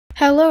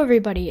Hello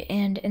everybody,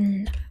 and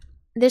in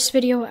this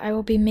video I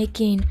will be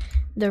making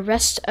the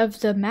rest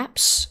of the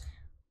maps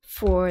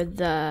for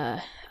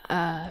the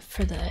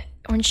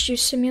orange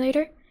juice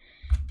simulator.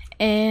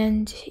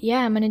 And yeah,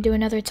 I'm gonna do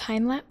another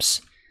time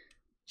lapse.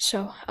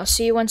 So I'll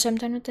see you once I'm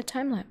done with the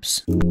time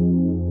lapse.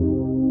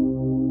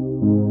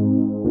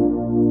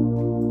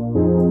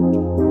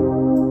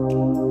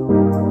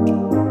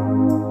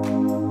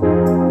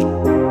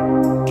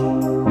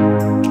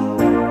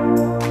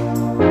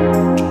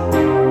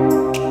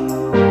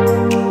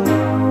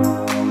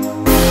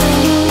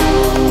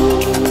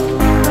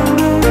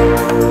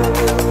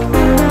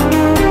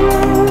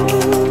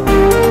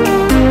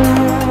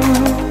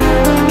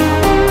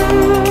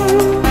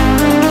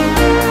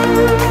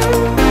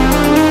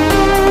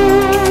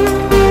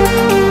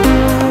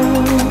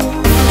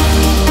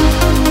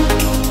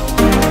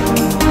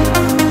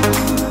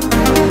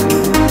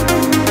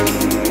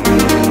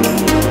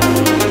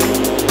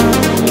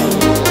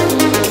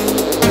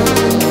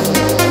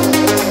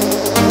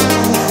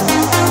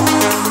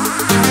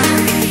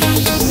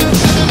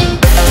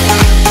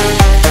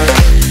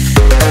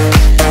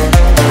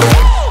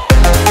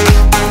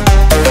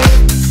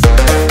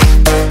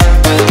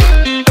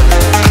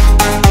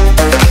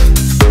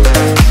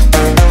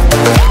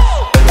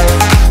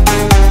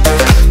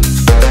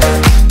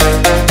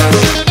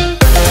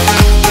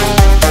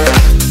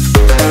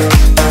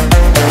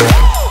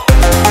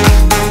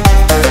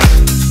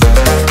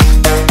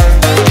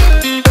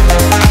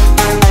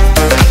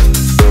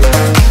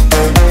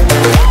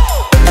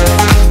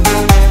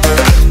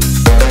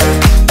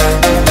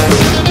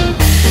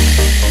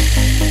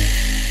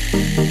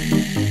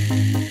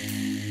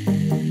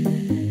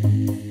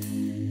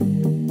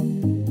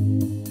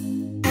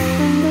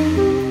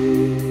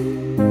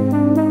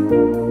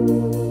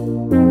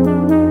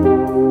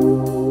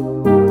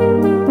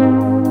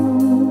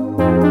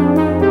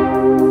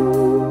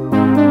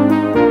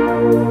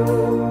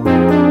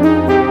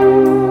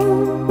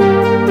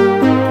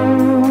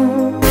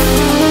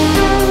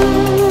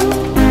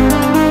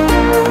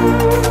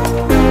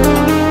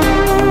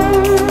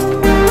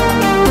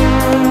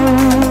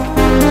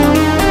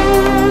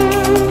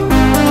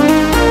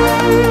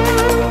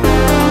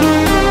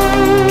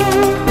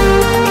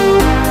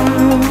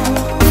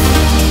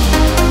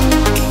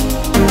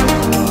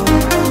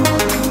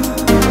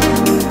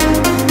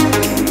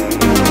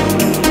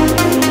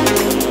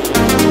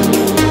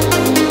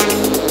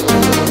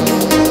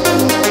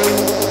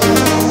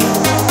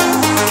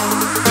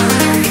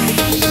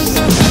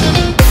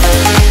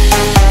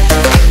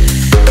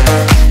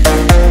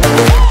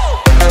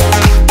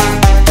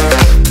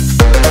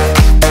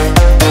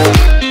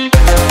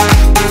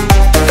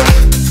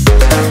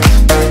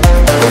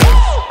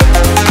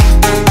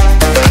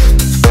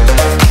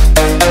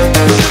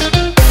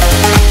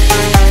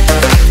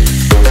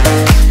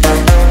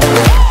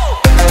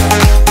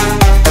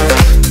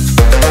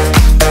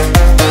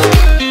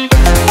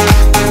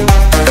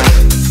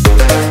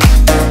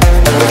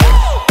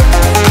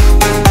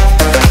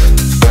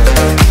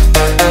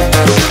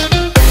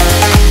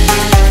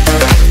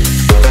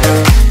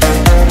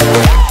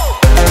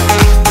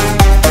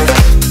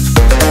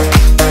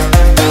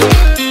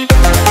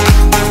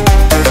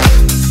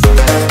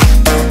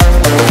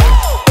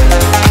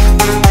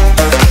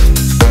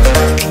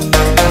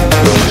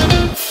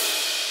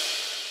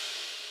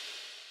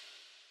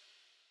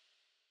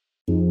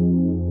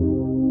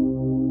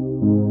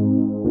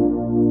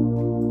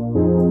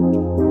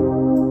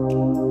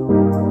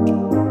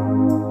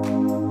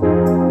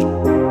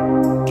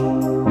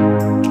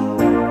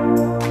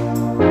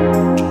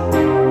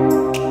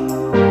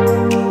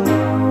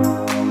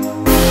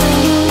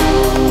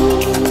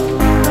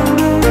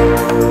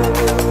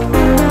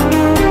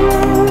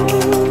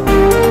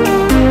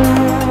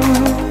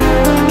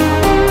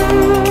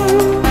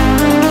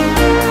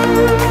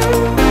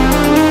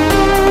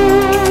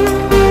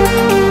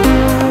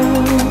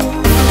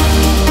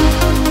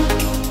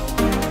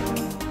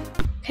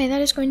 Okay,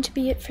 that is going to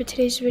be it for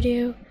today's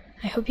video.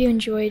 I hope you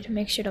enjoyed.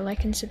 Make sure to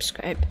like and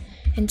subscribe.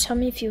 And tell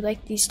me if you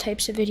like these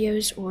types of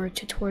videos or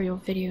tutorial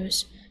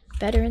videos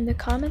better in the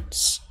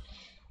comments.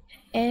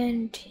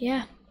 And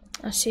yeah,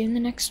 I'll see you in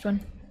the next one.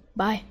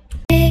 Bye.